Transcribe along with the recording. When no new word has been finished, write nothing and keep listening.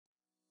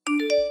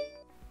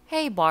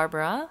Hey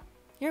Barbara,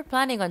 you're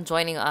planning on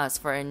joining us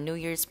for a New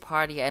Year's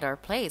party at our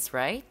place,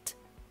 right?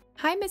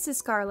 Hi, Mrs.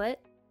 Scarlett.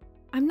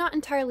 I'm not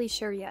entirely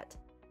sure yet.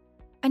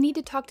 I need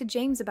to talk to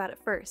James about it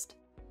first.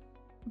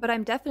 But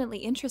I'm definitely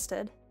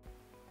interested.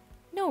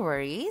 No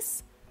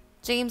worries.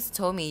 James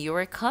told me you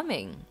were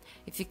coming.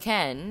 If you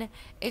can,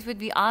 it would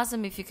be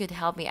awesome if you could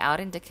help me out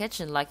in the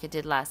kitchen like you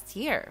did last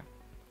year.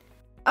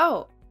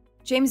 Oh,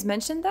 James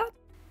mentioned that?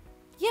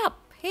 Yep,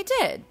 he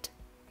did.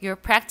 You're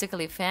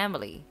practically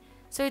family,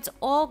 so it's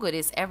all good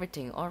is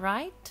everything,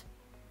 alright?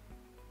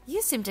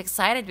 You seemed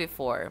excited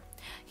before.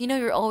 You know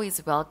you're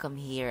always welcome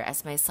here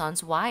as my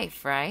son's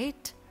wife,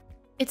 right?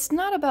 It's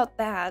not about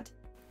that.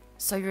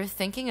 So you're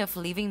thinking of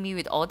leaving me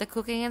with all the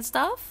cooking and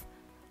stuff?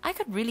 I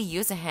could really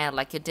use a hand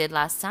like you did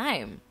last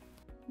time.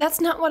 That's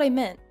not what I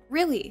meant,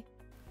 really.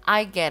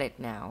 I get it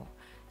now.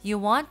 You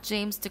want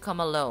James to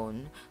come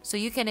alone so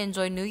you can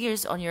enjoy New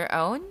Year's on your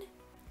own?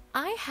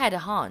 I had a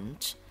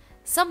hunch.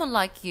 Someone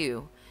like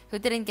you, who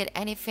didn't get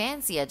any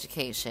fancy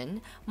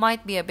education,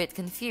 might be a bit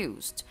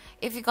confused.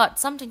 If you got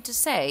something to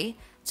say,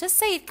 just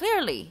say it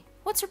clearly.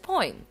 What's your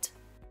point?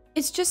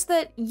 It's just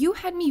that you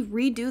had me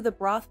redo the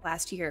broth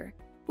last year,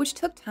 which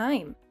took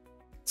time.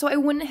 So I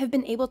wouldn't have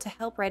been able to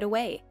help right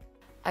away.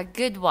 A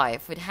good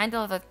wife would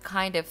handle that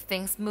kind of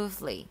thing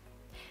smoothly.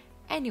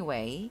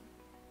 Anyway,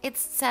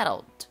 it's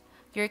settled.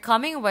 You're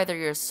coming whether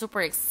you're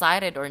super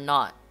excited or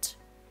not.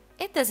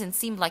 It doesn't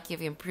seem like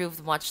you've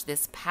improved much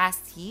this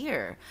past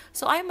year,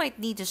 so I might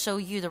need to show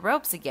you the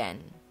ropes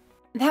again.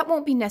 That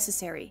won't be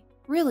necessary,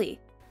 really.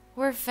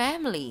 We're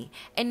family,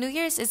 and New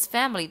Year's is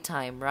family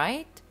time,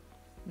 right?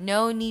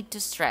 No need to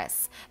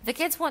stress. The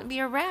kids won't be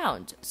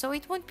around, so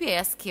it won't be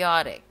as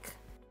chaotic.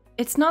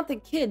 It's not the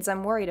kids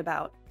I'm worried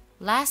about.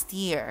 Last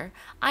year,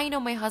 I know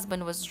my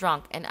husband was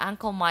drunk and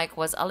Uncle Mike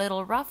was a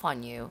little rough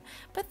on you,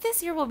 but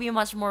this year will be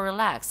much more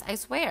relaxed, I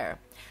swear.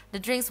 The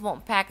drinks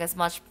won't pack as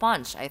much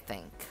punch, I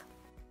think.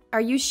 Are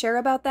you sure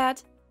about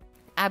that?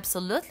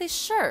 Absolutely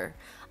sure.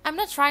 I'm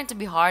not trying to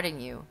be hard on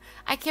you.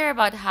 I care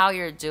about how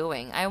you're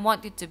doing. I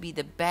want you to be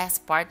the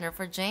best partner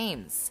for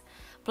James.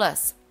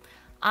 Plus,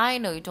 I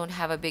know you don't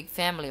have a big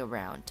family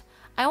around.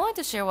 I want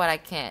to share what I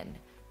can.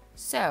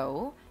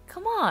 So,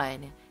 come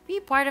on,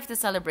 be part of the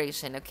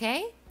celebration,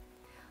 okay?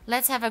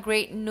 Let's have a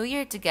great New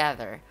Year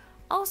together.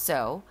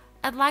 Also,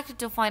 I'd like you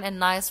to find a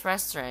nice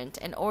restaurant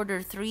and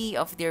order 3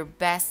 of their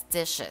best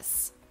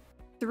dishes.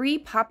 3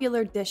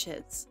 popular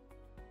dishes.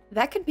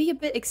 That could be a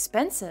bit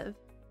expensive.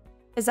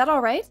 Is that all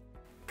right?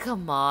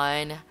 Come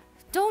on,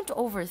 don't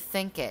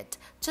overthink it.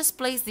 Just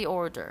place the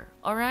order,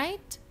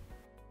 alright?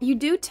 You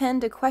do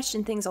tend to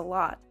question things a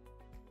lot.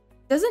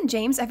 Doesn't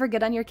James ever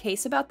get on your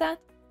case about that?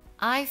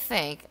 I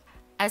think,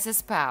 as a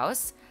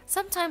spouse,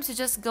 sometimes you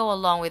just go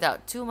along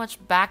without too much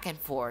back and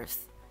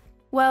forth.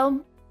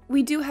 Well,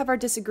 we do have our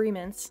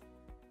disagreements.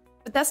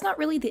 But that's not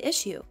really the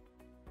issue.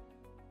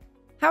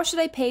 How should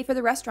I pay for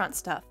the restaurant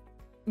stuff?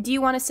 Do you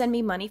want to send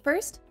me money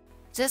first?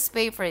 Just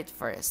pay for it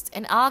first,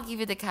 and I'll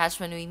give you the cash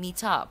when we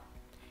meet up.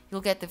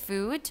 You'll get the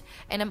food,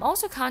 and I'm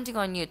also counting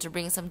on you to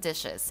bring some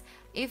dishes.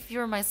 If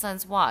you're my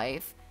son's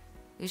wife,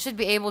 you should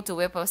be able to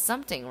whip up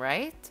something,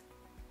 right?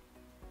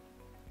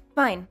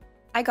 Fine,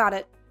 I got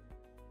it.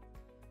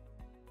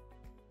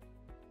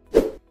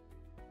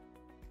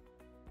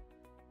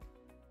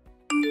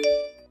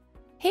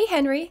 Hey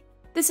Henry,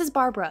 this is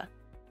Barbara.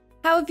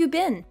 How have you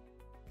been?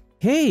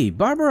 Hey,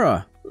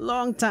 Barbara!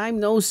 Long time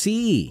no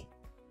see.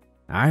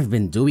 I've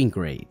been doing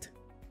great.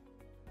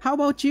 How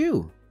about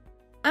you?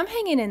 I'm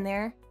hanging in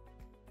there.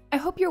 I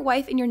hope your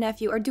wife and your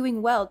nephew are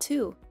doing well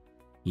too.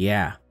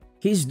 Yeah,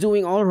 he's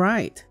doing all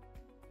right.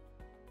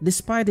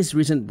 Despite his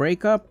recent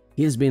breakup,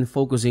 he's been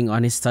focusing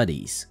on his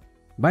studies.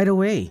 By the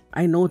way,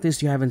 I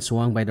noticed you haven't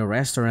swung by the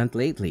restaurant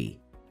lately.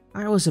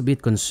 I was a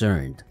bit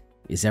concerned.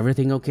 Is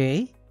everything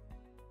okay?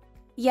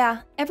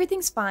 Yeah,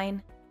 everything's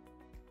fine.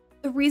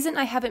 The reason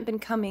I haven't been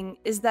coming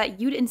is that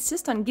you'd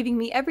insist on giving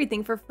me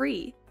everything for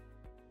free.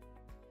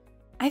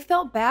 I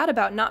felt bad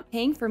about not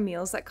paying for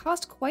meals that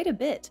cost quite a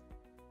bit,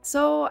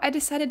 so I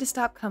decided to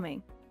stop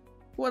coming.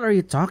 What are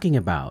you talking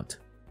about?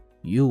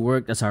 You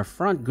worked as our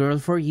front girl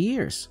for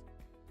years.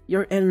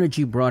 Your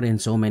energy brought in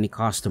so many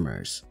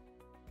customers.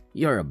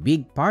 You're a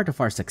big part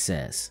of our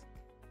success.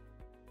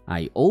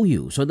 I owe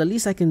you, so the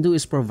least I can do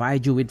is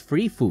provide you with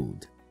free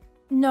food.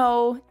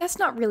 No, that's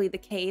not really the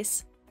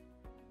case.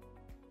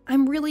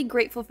 I'm really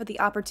grateful for the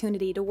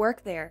opportunity to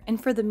work there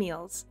and for the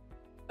meals,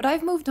 but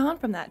I've moved on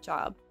from that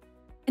job,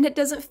 and it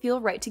doesn't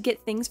feel right to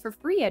get things for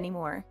free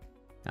anymore.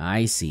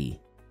 I see.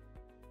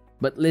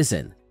 But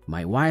listen,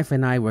 my wife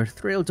and I were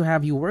thrilled to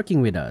have you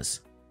working with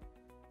us.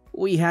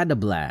 We had a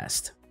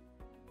blast.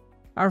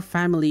 Our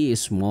family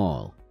is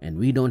small, and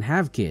we don't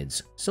have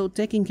kids, so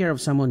taking care of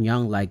someone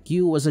young like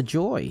you was a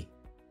joy.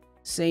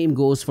 Same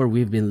goes for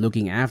we've been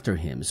looking after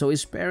him so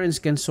his parents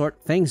can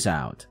sort things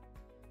out.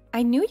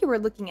 I knew you were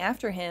looking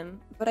after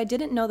him, but I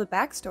didn't know the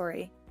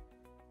backstory.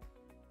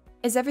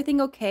 Is everything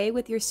okay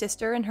with your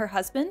sister and her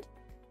husband?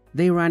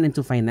 They ran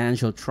into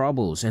financial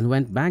troubles and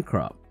went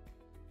bankrupt.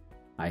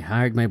 I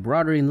hired my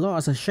brother-in-law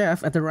as a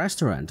chef at the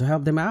restaurant to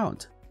help them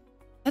out.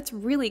 That's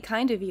really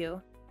kind of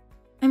you.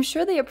 I'm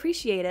sure they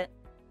appreciate it.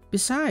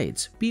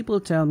 Besides, people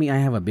tell me I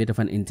have a bit of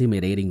an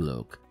intimidating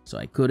look, so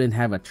I couldn't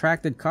have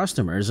attracted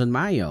customers on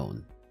my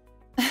own.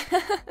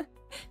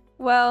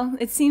 Well,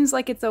 it seems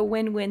like it's a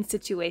win-win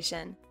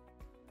situation.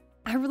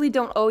 I really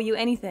don't owe you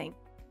anything.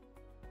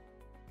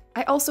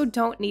 I also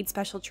don't need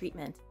special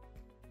treatment.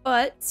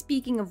 But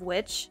speaking of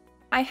which,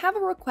 I have a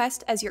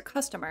request as your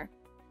customer.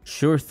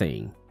 Sure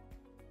thing.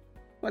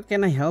 What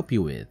can I help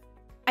you with?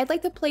 I'd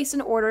like to place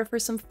an order for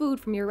some food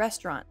from your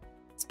restaurant,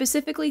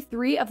 specifically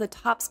 3 of the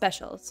top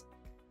specials.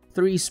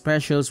 3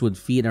 specials would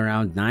feed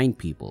around 9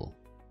 people.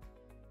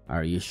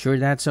 Are you sure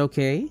that's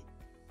okay?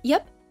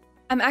 Yep,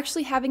 I'm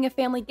actually having a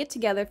family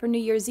get-together for New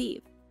Year's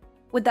Eve.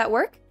 Would that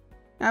work?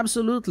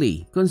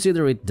 Absolutely.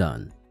 Consider it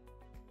done.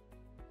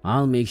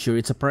 I'll make sure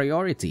it's a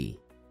priority.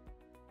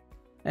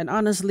 And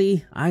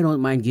honestly, I don't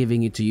mind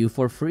giving it to you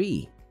for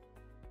free.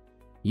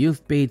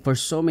 You've paid for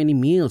so many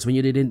meals when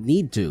you didn't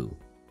need to.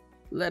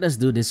 Let us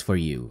do this for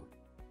you.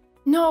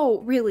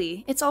 No,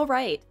 really, it's all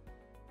right.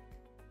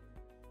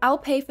 I'll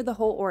pay for the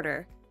whole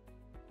order.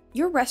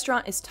 Your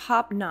restaurant is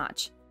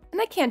top-notch,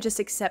 and I can't just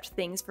accept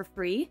things for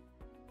free.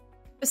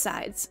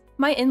 Besides,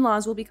 my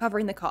in-laws will be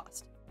covering the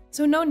cost,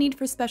 so no need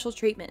for special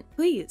treatment,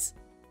 please.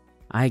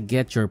 I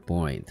get your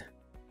point.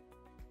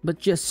 But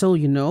just so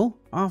you know,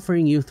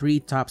 offering you 3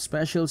 top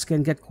specials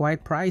can get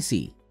quite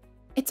pricey.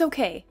 It's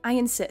okay, I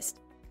insist.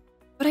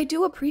 But I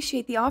do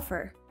appreciate the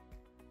offer.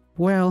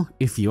 Well,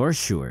 if you're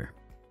sure.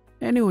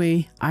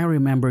 Anyway, I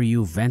remember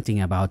you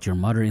venting about your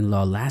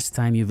mother-in-law last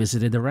time you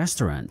visited the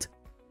restaurant.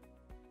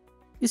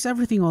 Is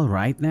everything all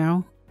right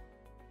now?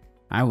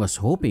 I was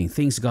hoping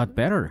things got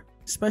better,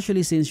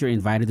 especially since you're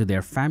invited to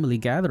their family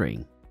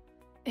gathering.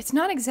 It's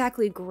not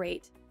exactly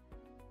great.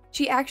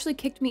 She actually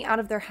kicked me out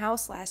of their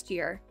house last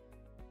year,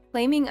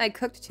 claiming I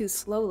cooked too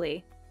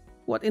slowly.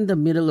 What, in the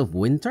middle of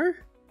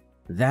winter?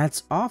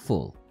 That's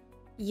awful.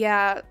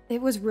 Yeah,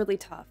 it was really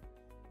tough.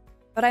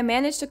 But I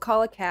managed to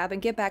call a cab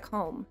and get back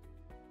home.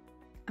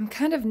 I'm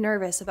kind of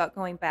nervous about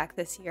going back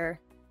this year.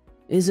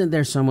 Isn't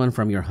there someone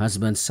from your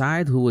husband's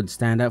side who would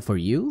stand up for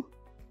you?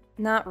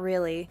 Not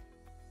really.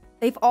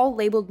 They've all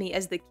labeled me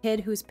as the kid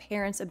whose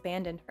parents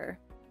abandoned her.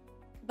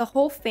 The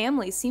whole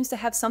family seems to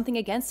have something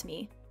against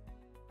me.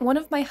 One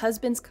of my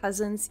husband's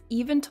cousins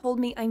even told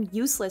me I'm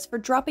useless for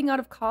dropping out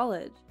of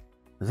college.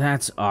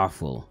 That's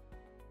awful.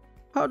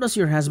 How does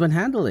your husband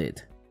handle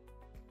it?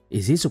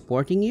 Is he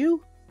supporting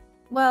you?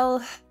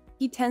 Well,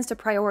 he tends to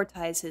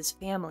prioritize his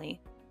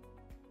family.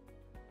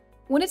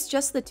 When it's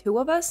just the 2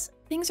 of us,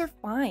 things are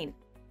fine.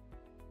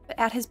 But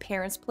at his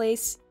parents'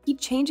 place, he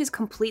changes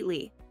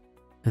completely.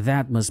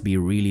 That must be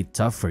really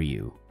tough for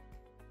you.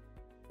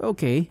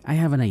 Okay, I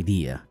have an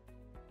idea.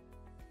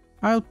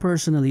 I'll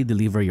personally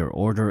deliver your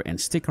order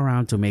and stick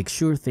around to make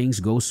sure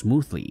things go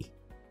smoothly.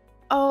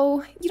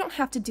 Oh, you don't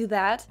have to do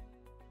that.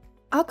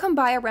 I'll come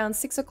by around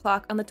 6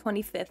 o'clock on the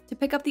 25th to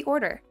pick up the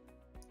order.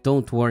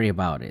 Don't worry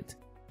about it.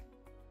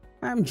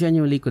 I'm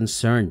genuinely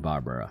concerned,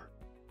 Barbara.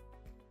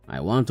 I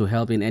want to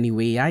help in any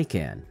way I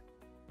can.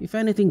 If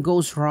anything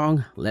goes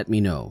wrong, let me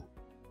know.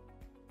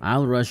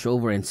 I'll rush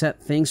over and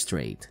set things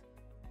straight.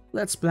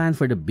 Let's plan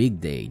for the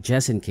big day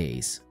just in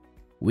case.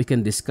 We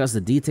can discuss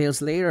the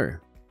details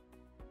later.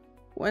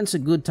 When's a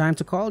good time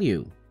to call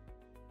you?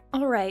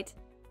 All right.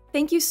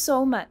 Thank you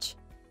so much.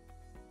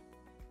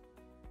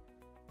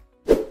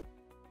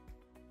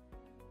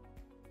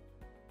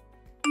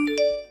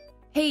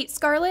 Hey,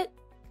 Scarlett,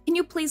 can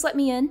you please let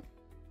me in?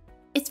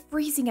 It's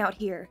freezing out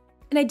here,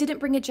 and I didn't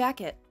bring a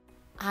jacket.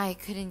 I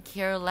couldn't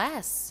care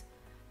less.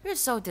 You're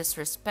so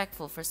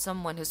disrespectful for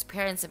someone whose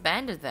parents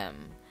abandoned them.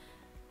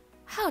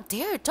 How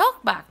dare you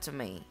talk back to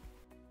me?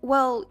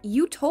 Well,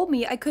 you told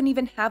me I couldn't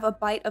even have a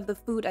bite of the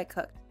food I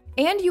cooked,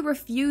 and you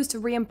refused to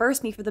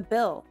reimburse me for the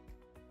bill.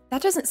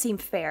 That doesn't seem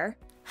fair.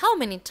 How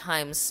many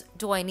times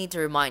do I need to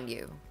remind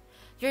you?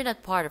 You're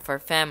not part of our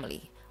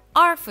family.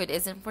 Our food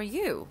isn't for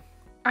you.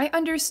 I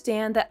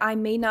understand that I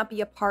may not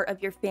be a part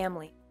of your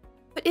family,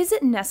 but is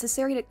it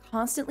necessary to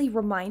constantly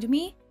remind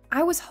me?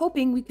 I was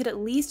hoping we could at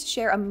least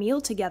share a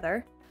meal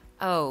together.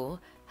 Oh,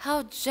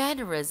 how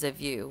generous of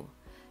you.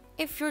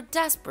 If you're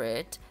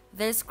desperate,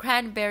 there's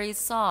cranberry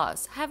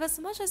sauce. Have as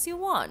much as you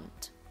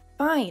want.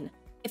 Fine.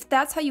 If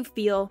that's how you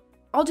feel,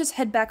 I'll just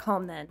head back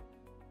home then.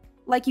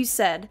 Like you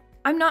said,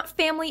 I'm not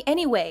family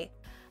anyway.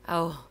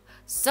 Oh,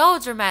 so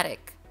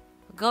dramatic.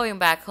 Going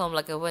back home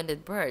like a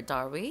winded bird,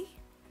 are we?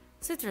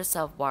 Suit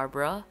yourself,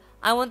 Barbara.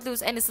 I won't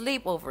lose any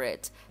sleep over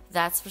it.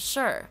 That's for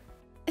sure.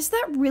 Is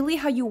that really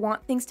how you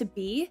want things to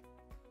be?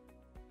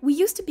 We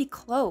used to be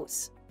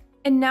close,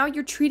 and now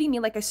you're treating me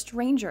like a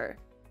stranger.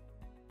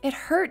 It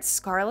hurts,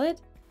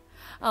 Scarlett.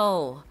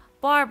 Oh,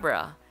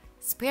 Barbara,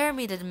 spare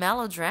me the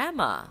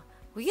melodrama.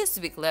 We used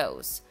to be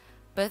close,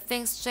 but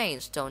things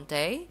change, don't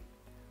they?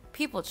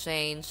 People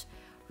change,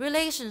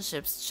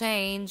 relationships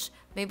change.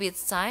 Maybe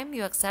it's time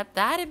you accept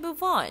that and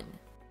move on.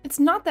 It's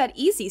not that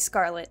easy,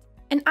 Scarlett,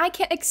 and I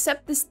can't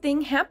accept this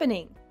thing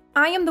happening.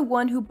 I am the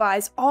one who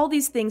buys all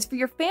these things for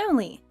your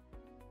family.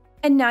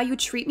 And now you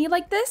treat me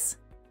like this?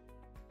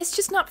 It's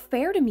just not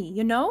fair to me,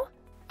 you know?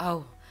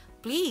 Oh,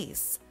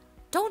 please,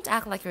 don't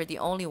act like you're the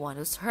only one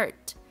who's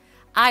hurt.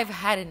 I've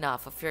had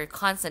enough of your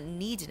constant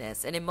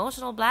neediness and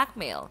emotional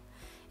blackmail.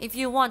 If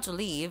you want to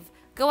leave,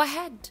 go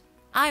ahead.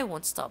 I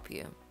won't stop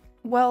you.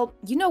 Well,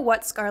 you know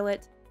what,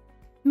 Scarlett?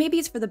 Maybe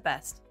it's for the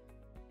best.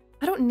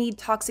 I don't need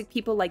toxic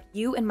people like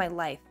you in my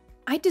life.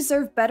 I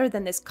deserve better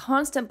than this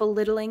constant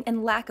belittling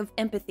and lack of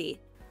empathy.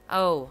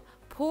 Oh,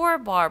 poor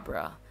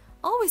Barbara.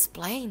 Always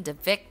playing the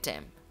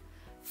victim.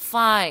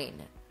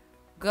 Fine.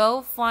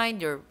 Go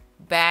find your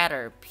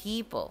better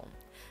people.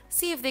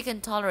 See if they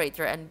can tolerate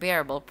your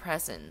unbearable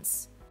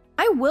presence.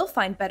 I will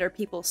find better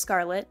people,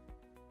 Scarlett.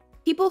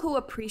 People who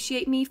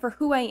appreciate me for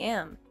who I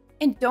am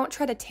and don't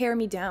try to tear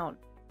me down.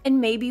 And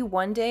maybe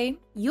one day,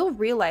 you'll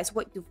realize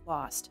what you've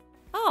lost.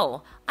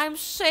 Oh, I'm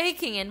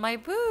shaking in my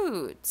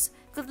boots.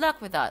 Good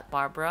luck with that,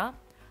 Barbara.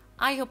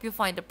 I hope you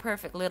find the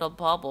perfect little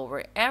bubble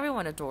where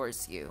everyone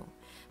adores you.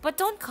 But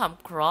don't come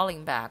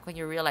crawling back when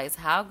you realize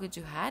how good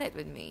you had it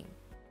with me.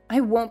 I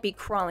won't be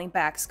crawling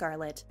back,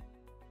 Scarlett.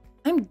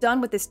 I'm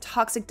done with this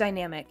toxic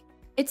dynamic.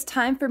 It's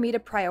time for me to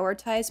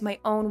prioritize my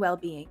own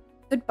well-being.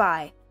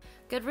 Goodbye.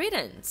 Good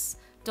riddance.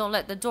 Don't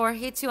let the door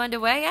hit you on the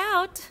way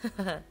out.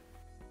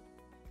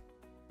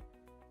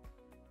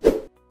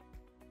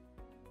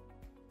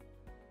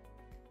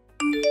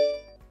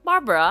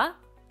 Barbara,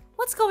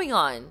 what's going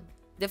on?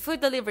 The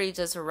food delivery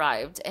just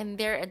arrived and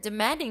they're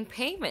demanding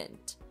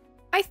payment.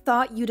 I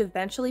thought you'd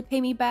eventually pay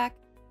me back,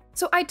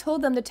 so I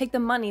told them to take the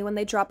money when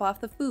they drop off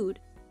the food.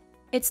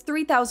 It's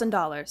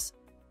 $3,000.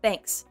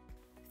 Thanks.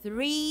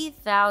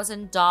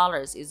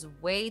 $3,000 is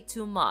way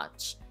too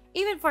much,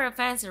 even for a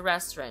fancy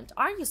restaurant.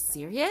 Are you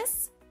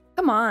serious?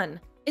 Come on.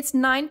 It's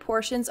 9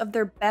 portions of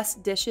their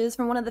best dishes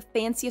from one of the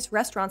fanciest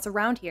restaurants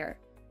around here.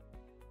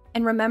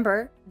 And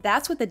remember,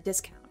 that's with a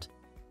discount.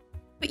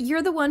 But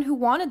you're the one who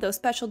wanted those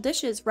special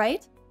dishes,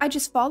 right? I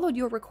just followed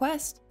your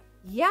request.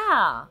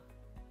 Yeah,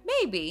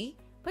 maybe,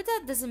 but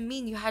that doesn't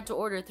mean you had to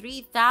order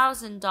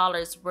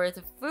 $3,000 worth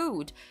of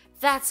food.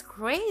 That's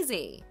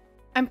crazy.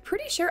 I'm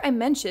pretty sure I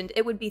mentioned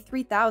it would be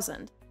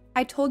 $3,000.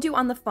 I told you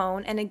on the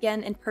phone and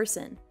again in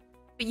person.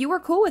 But you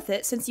were cool with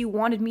it since you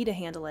wanted me to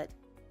handle it.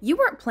 You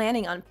weren't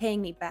planning on paying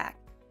me back.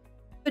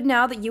 But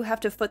now that you have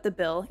to foot the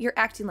bill, you're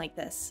acting like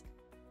this.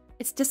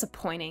 It's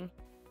disappointing.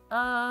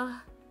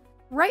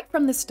 Right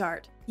from the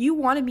start, you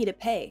wanted me to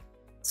pay.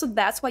 So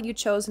that's why you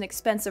chose an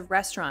expensive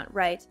restaurant,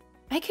 right?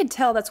 I could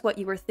tell that's what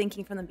you were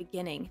thinking from the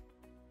beginning.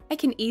 I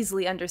can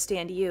easily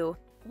understand you.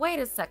 Wait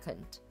a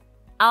second.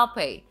 I'll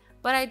pay,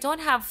 but I don't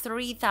have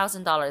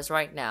 $3,000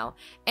 right now,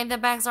 and the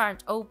banks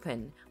aren't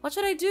open. What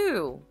should I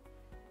do?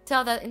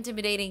 Tell that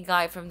intimidating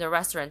guy from the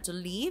restaurant to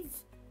leave?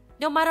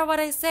 No matter what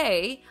I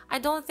say, I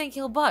don't think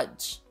he'll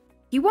budge.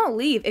 He won't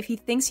leave if he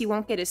thinks he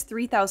won't get his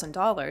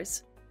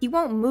 $3,000. He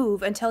won't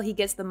move until he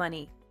gets the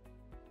money.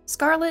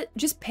 Scarlett,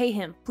 just pay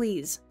him,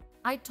 please.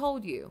 I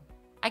told you.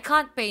 I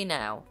can't pay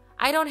now.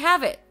 I don't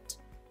have it.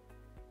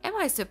 Am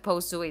I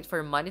supposed to wait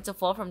for money to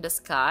fall from the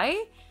sky?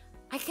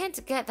 I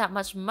can't get that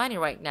much money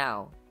right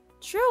now.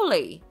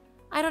 Truly,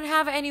 I don't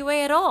have any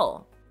way at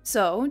all.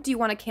 So, do you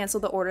want to cancel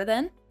the order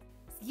then?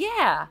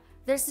 Yeah,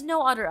 there's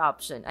no other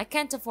option. I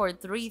can't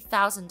afford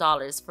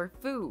 $3,000 for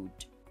food.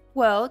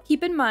 Well,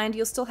 keep in mind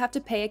you'll still have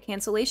to pay a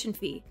cancellation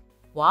fee.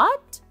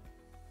 What?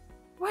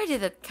 Where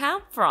did that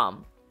come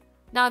from?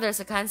 Now there's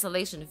a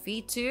cancellation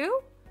fee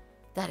too?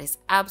 That is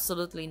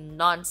absolutely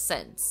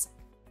nonsense.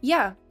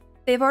 Yeah,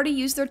 they've already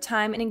used their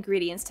time and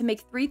ingredients to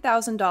make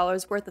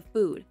 $3,000 worth of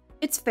food.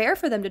 It's fair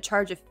for them to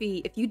charge a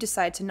fee if you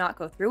decide to not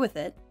go through with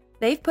it.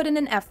 They've put in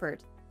an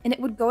effort, and it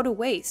would go to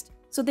waste,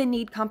 so they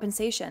need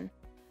compensation.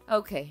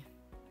 Okay,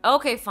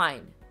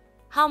 fine.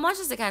 How much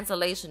is the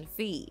cancellation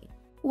fee?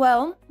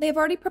 Well, they've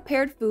already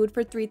prepared food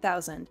for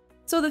 $3,000,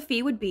 so the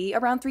fee would be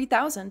around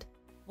 $3,000.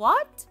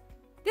 What?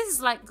 This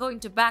is like going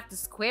back to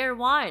square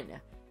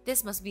one.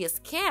 This must be a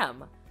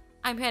scam.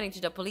 I'm heading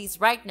to the police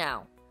right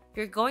now.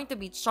 You're going to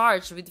be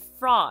charged with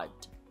fraud.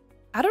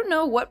 I don't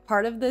know what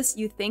part of this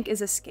you think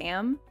is a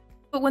scam,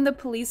 but when the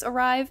police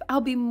arrive,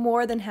 I'll be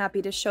more than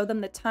happy to show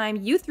them the time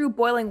you threw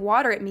boiling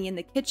water at me in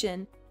the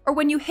kitchen, or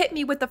when you hit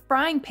me with the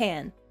frying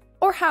pan.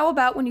 Or how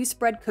about when you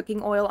spread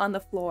cooking oil on the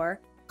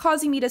floor,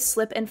 causing me to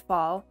slip and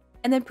fall,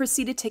 and then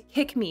proceeded to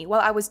kick me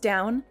while I was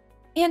down?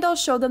 And I'll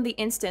show them the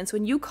instance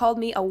when you called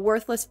me a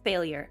worthless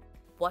failure.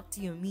 What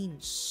do you mean,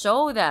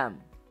 show them?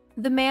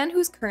 The man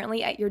who's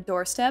currently at your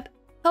doorstep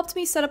helped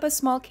me set up a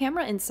small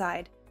camera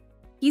inside.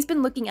 He's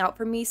been looking out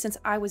for me since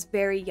I was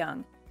very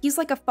young. He's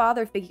like a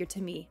father figure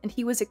to me, and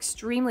he was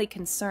extremely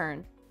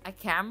concerned. A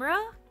camera?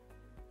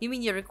 You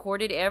mean you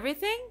recorded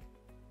everything?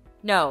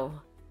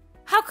 No.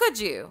 How could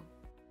you?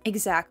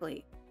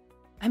 Exactly.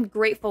 I'm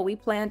grateful we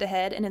planned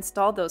ahead and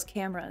installed those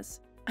cameras.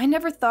 I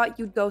never thought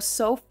you'd go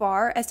so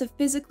far as to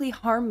physically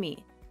harm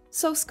me.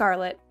 So,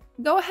 Scarlett,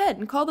 go ahead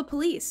and call the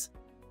police.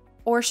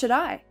 Or should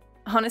I?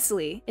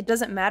 Honestly, it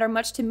doesn't matter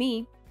much to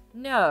me.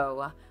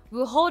 No,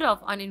 we'll hold off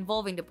on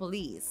involving the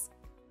police.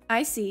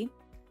 I see.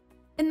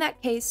 In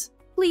that case,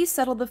 please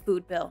settle the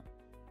food bill.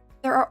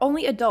 There are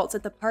only adults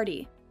at the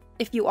party.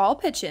 If you all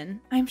pitch in,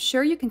 I'm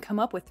sure you can come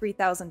up with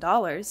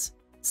 $3,000.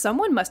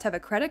 Someone must have a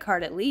credit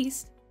card at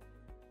least.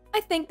 I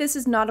think this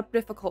is not a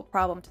difficult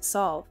problem to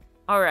solve.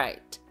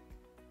 Alright.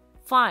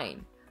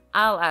 Fine.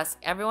 I'll ask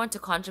everyone to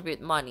contribute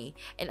money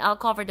and I'll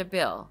cover the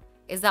bill.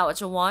 Is that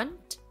what you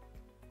want?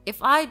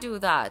 If I do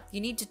that,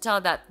 you need to tell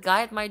that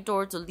guy at my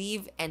door to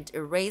leave and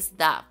erase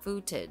that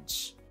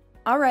footage.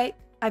 Alright,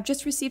 I've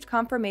just received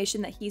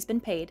confirmation that he's been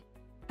paid.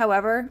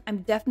 However,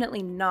 I'm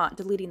definitely not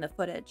deleting the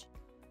footage.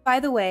 By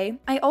the way,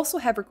 I also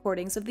have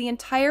recordings of the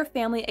entire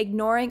family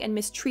ignoring and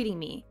mistreating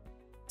me.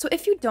 So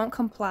if you don't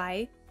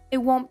comply, it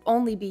won't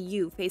only be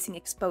you facing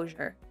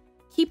exposure.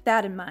 Keep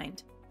that in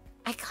mind.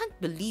 I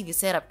can't believe you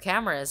set up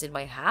cameras in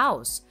my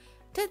house.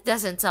 That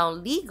doesn't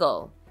sound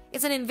legal.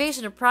 It's an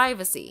invasion of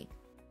privacy.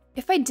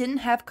 If I didn't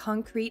have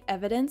concrete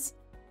evidence,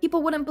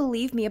 people wouldn't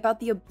believe me about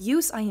the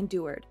abuse I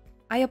endured.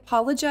 I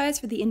apologize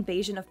for the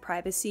invasion of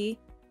privacy,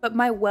 but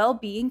my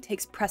well-being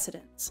takes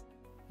precedence.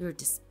 You're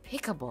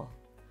despicable.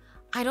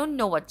 I don't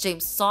know what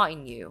James saw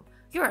in you.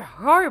 You're a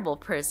horrible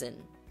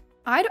person.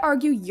 I'd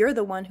argue you're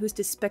the one who's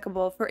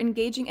despicable for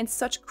engaging in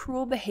such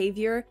cruel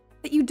behavior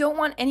that you don't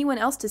want anyone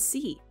else to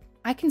see.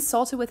 I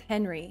consulted with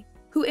Henry,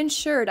 who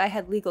ensured I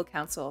had legal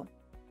counsel.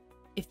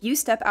 If you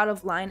step out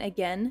of line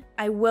again,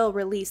 I will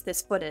release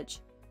this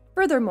footage.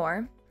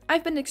 Furthermore,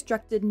 I've been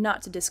instructed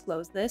not to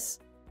disclose this,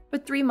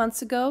 but 3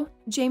 months ago,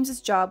 James's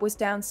job was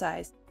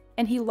downsized,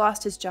 and he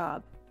lost his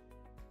job.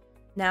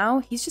 Now,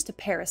 he's just a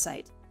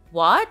parasite.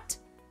 What?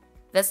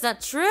 That's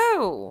not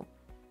true.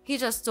 He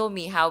just told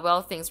me how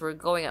well things were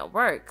going at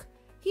work.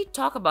 He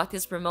talked about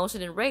his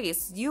promotion and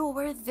raise. You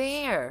were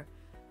there.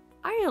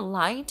 Are you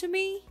lying to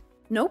me?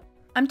 Nope,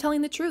 I'm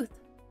telling the truth.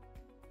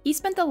 He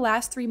spent the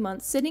last 3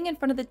 months sitting in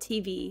front of the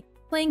TV,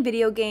 playing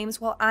video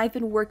games while I've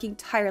been working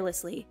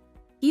tirelessly.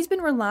 He's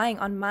been relying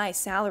on my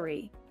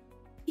salary.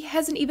 He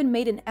hasn't even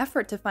made an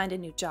effort to find a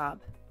new job.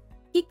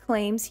 He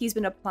claims he's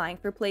been applying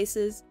for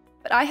places,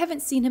 but I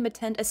haven't seen him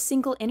attend a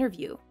single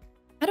interview.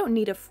 I don't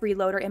need a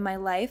freeloader in my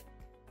life,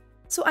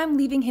 so I'm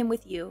leaving him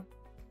with you.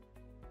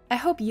 I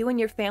hope you and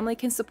your family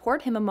can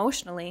support him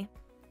emotionally.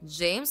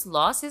 James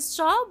lost his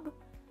job?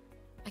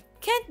 I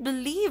can't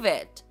believe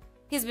it.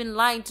 He's been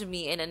lying to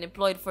me and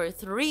unemployed for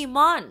 3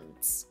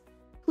 months.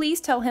 Please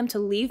tell him to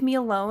leave me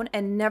alone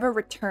and never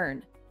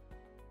return.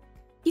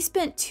 He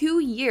spent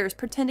 2 years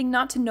pretending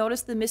not to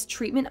notice the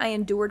mistreatment I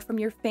endured from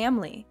your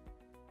family.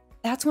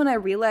 That's when I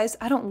realized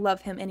I don't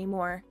love him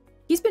anymore.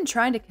 He's been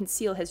trying to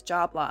conceal his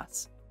job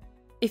loss.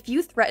 If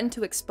you threaten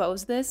to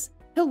expose this,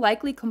 he'll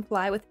likely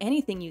comply with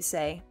anything you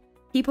say.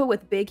 People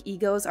with big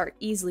egos are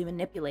easily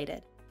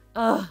manipulated.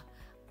 Ugh,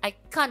 I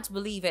can't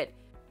believe it.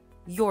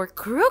 You're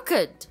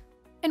crooked.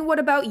 And what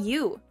about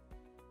you?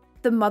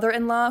 The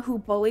mother-in-law who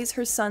bullies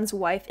her son's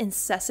wife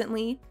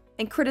incessantly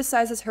and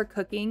criticizes her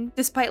cooking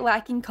despite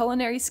lacking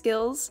culinary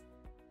skills?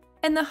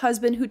 And the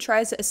husband who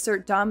tries to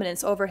assert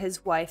dominance over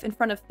his wife in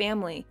front of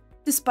family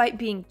despite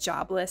being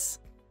jobless?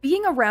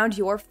 Being around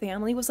your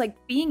family was like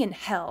being in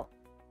hell.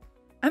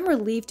 I'm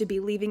relieved to be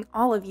leaving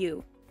all of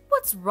you.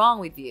 What's wrong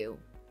with you?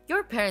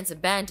 Your parents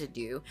abandoned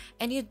you,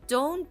 and you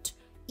don't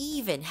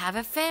even have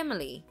a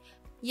family.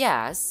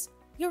 Yes,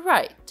 you're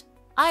right.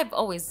 I've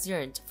always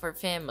yearned for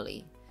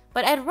family,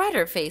 but I'd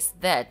rather face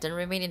that than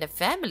remain in a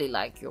family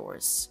like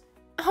yours.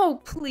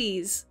 Oh,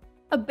 please.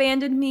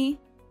 Abandon me?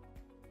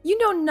 You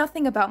know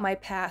nothing about my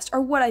past or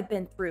what I've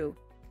been through.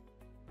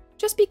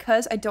 Just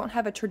because I don't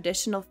have a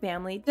traditional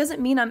family doesn't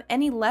mean I'm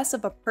any less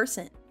of a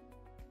person.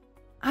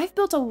 I've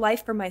built a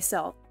life for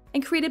myself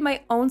and created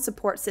my own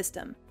support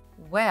system.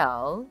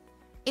 Well,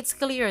 it's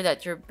clear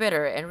that you're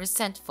bitter and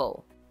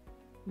resentful.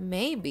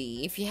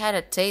 Maybe if you had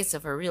a taste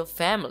of a real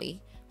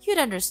family, you'd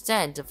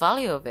understand the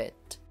value of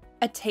it.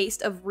 A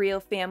taste of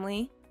real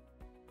family?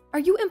 Are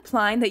you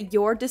implying that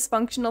your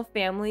dysfunctional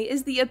family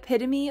is the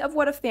epitome of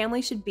what a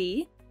family should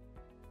be?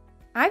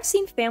 I've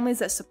seen families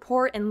that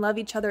support and love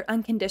each other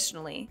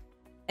unconditionally.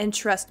 And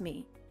trust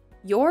me,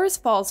 yours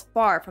falls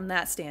far from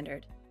that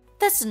standard.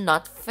 That's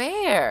not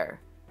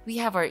fair. We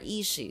have our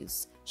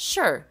issues,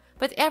 sure,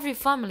 but every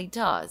family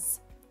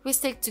does. We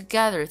stick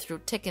together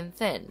through thick and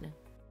thin.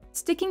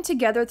 Sticking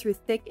together through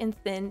thick and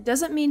thin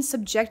doesn't mean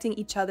subjecting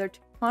each other to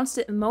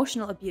constant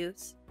emotional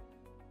abuse.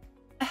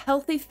 A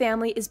healthy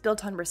family is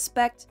built on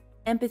respect,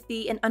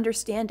 empathy, and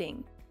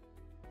understanding.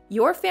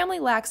 Your family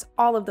lacks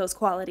all of those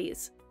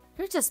qualities.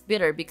 You're just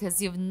bitter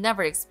because you've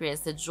never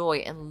experienced the joy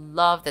and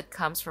love that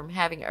comes from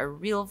having a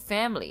real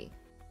family.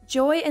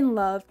 Joy and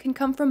love can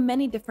come from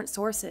many different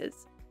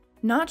sources,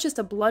 not just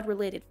a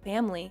blood-related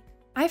family.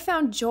 I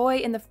found joy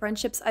in the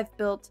friendships I've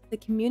built, the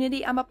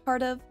community I'm a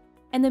part of,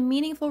 and the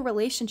meaningful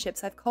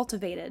relationships I've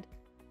cultivated.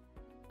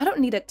 I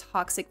don't need a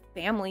toxic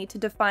family to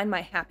define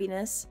my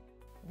happiness.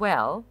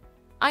 Well,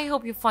 I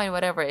hope you find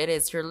whatever it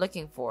is you're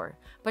looking for,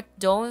 but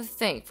don't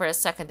think for a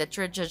second that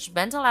your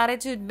judgmental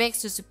attitude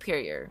makes you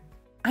superior.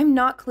 I'm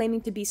not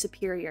claiming to be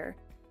superior,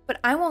 but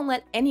I won't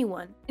let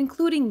anyone,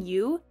 including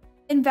you,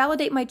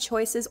 invalidate my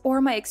choices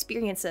or my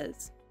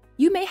experiences.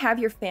 You may have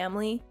your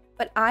family,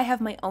 but I have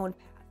my own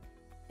path.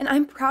 and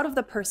I'm proud of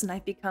the person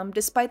I've become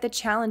despite the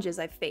challenges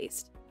I've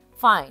faced.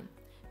 Fine.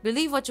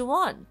 Believe what you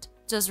want.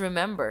 Just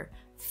remember,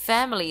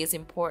 family is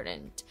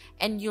important,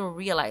 and you'll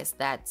realize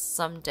that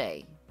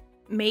someday.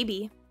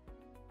 Maybe.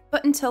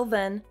 But until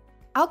then,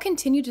 I'll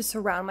continue to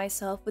surround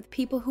myself with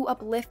people who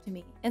uplift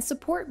me and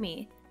support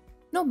me,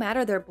 no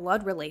matter their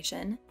blood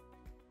relation.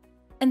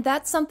 And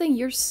that's something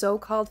your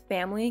so-called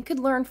family could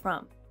learn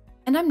from.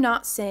 And I'm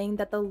not saying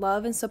that the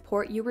love and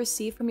support you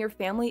receive from your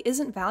family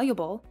isn't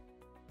valuable.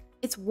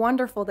 It's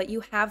wonderful that you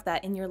have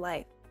that in your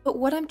life. But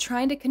what I'm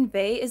trying to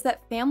convey is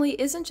that family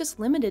isn't just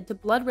limited to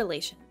blood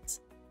relations.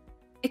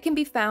 It can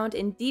be found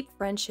in deep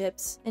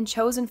friendships, in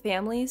chosen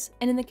families,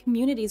 and in the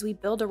communities we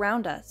build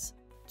around us.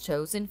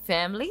 Chosen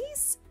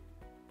families?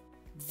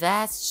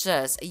 That's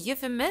just a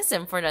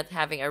euphemism for not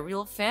having a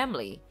real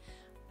family.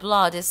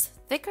 Blood is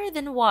thicker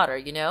than water,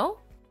 you know?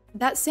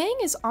 That saying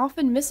is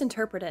often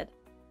misinterpreted.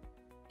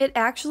 It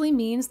actually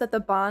means that the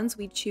bonds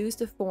we choose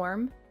to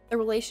form, the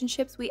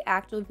relationships we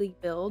actively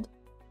build,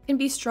 can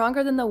be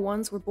stronger than the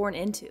ones we're born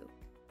into.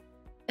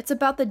 It's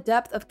about the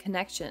depth of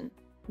connection,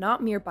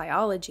 not mere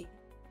biology.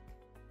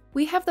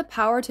 We have the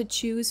power to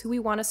choose who we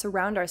want to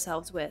surround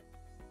ourselves with,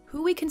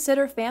 who we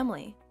consider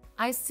family.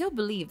 I still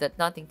believe that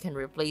nothing can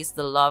replace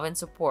the love and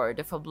support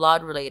of a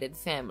blood-related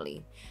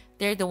family.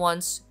 They're the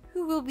ones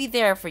who will be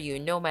there for you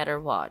no matter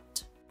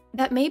what.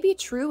 That may be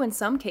true in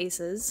some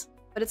cases,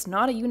 but it's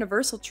not a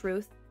universal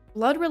truth.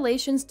 Blood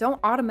relations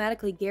don't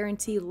automatically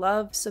guarantee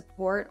love,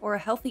 support, or a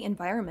healthy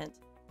environment.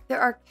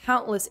 There are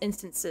countless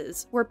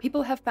instances where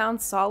people have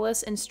found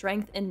solace and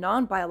strength in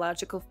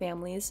non-biological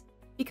families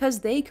because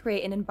they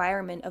create an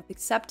environment of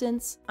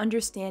acceptance,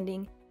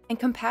 understanding, and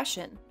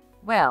compassion.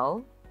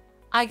 Well,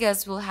 I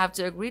guess we'll have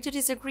to agree to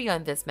disagree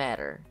on this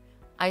matter.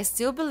 I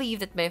still believe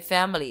that my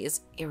family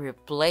is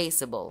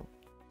irreplaceable.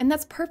 And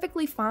that's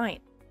perfectly fine.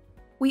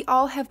 We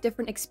all have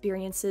different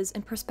experiences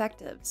and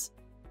perspectives.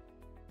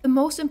 The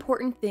most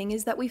important thing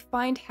is that we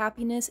find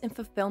happiness and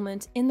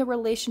fulfillment in the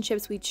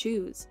relationships we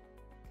choose,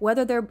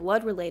 whether they're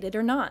blood related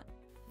or not.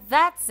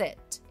 That's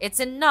it. It's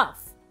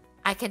enough.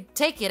 I can't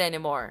take it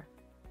anymore.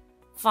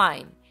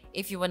 Fine.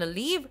 If you want to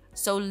leave,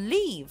 so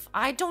leave.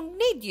 I don't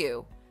need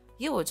you.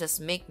 You will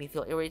just make me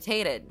feel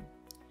irritated.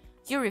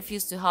 You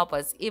refuse to help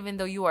us even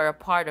though you are a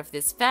part of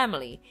this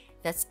family.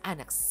 That's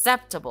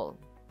unacceptable.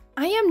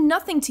 I am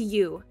nothing to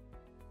you.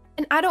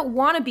 And I don't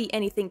want to be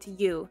anything to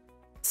you.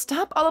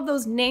 Stop all of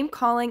those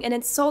name-calling and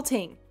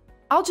insulting.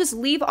 I'll just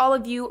leave all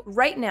of you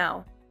right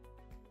now.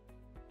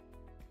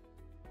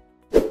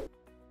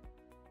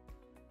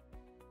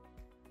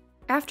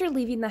 After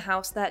leaving the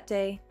house that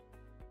day,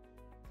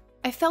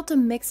 I felt a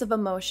mix of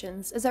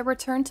emotions as I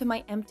returned to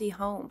my empty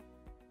home.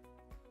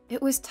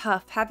 It was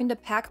tough having to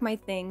pack my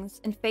things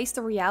and face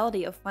the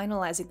reality of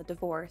finalizing the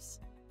divorce.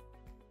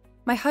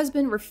 My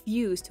husband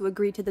refused to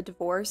agree to the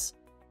divorce,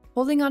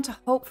 holding on to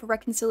hope for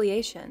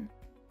reconciliation.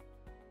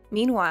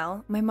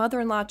 Meanwhile, my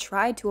mother-in-law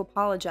tried to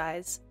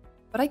apologize,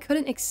 but I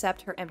couldn't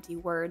accept her empty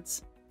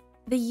words.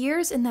 The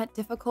years in that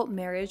difficult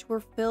marriage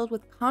were filled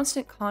with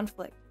constant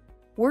conflict,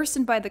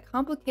 worsened by the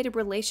complicated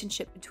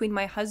relationship between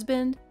my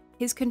husband,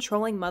 his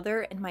controlling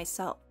mother, and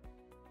myself.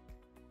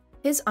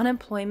 His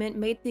unemployment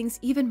made things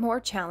even more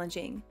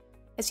challenging,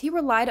 as he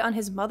relied on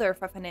his mother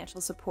for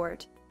financial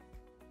support.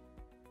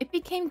 It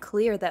became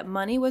clear that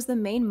money was the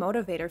main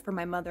motivator for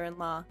my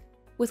mother-in-law,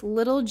 with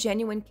little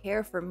genuine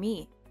care for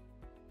me.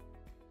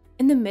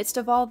 In the midst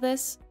of all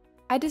this,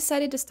 I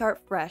decided to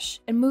start fresh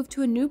and move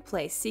to a new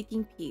place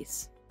seeking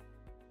peace.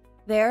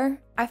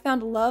 There, I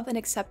found love and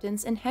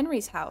acceptance in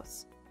Henry's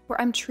house,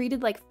 where I'm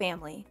treated like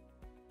family.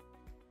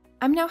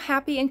 I'm now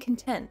happy and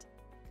content,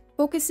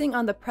 focusing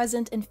on the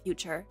present and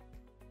future.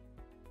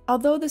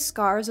 Although the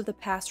scars of the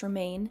past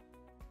remain,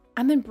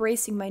 I'm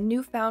embracing my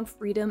newfound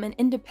freedom and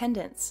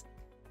independence,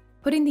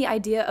 putting the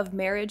idea of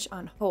marriage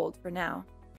on hold for now.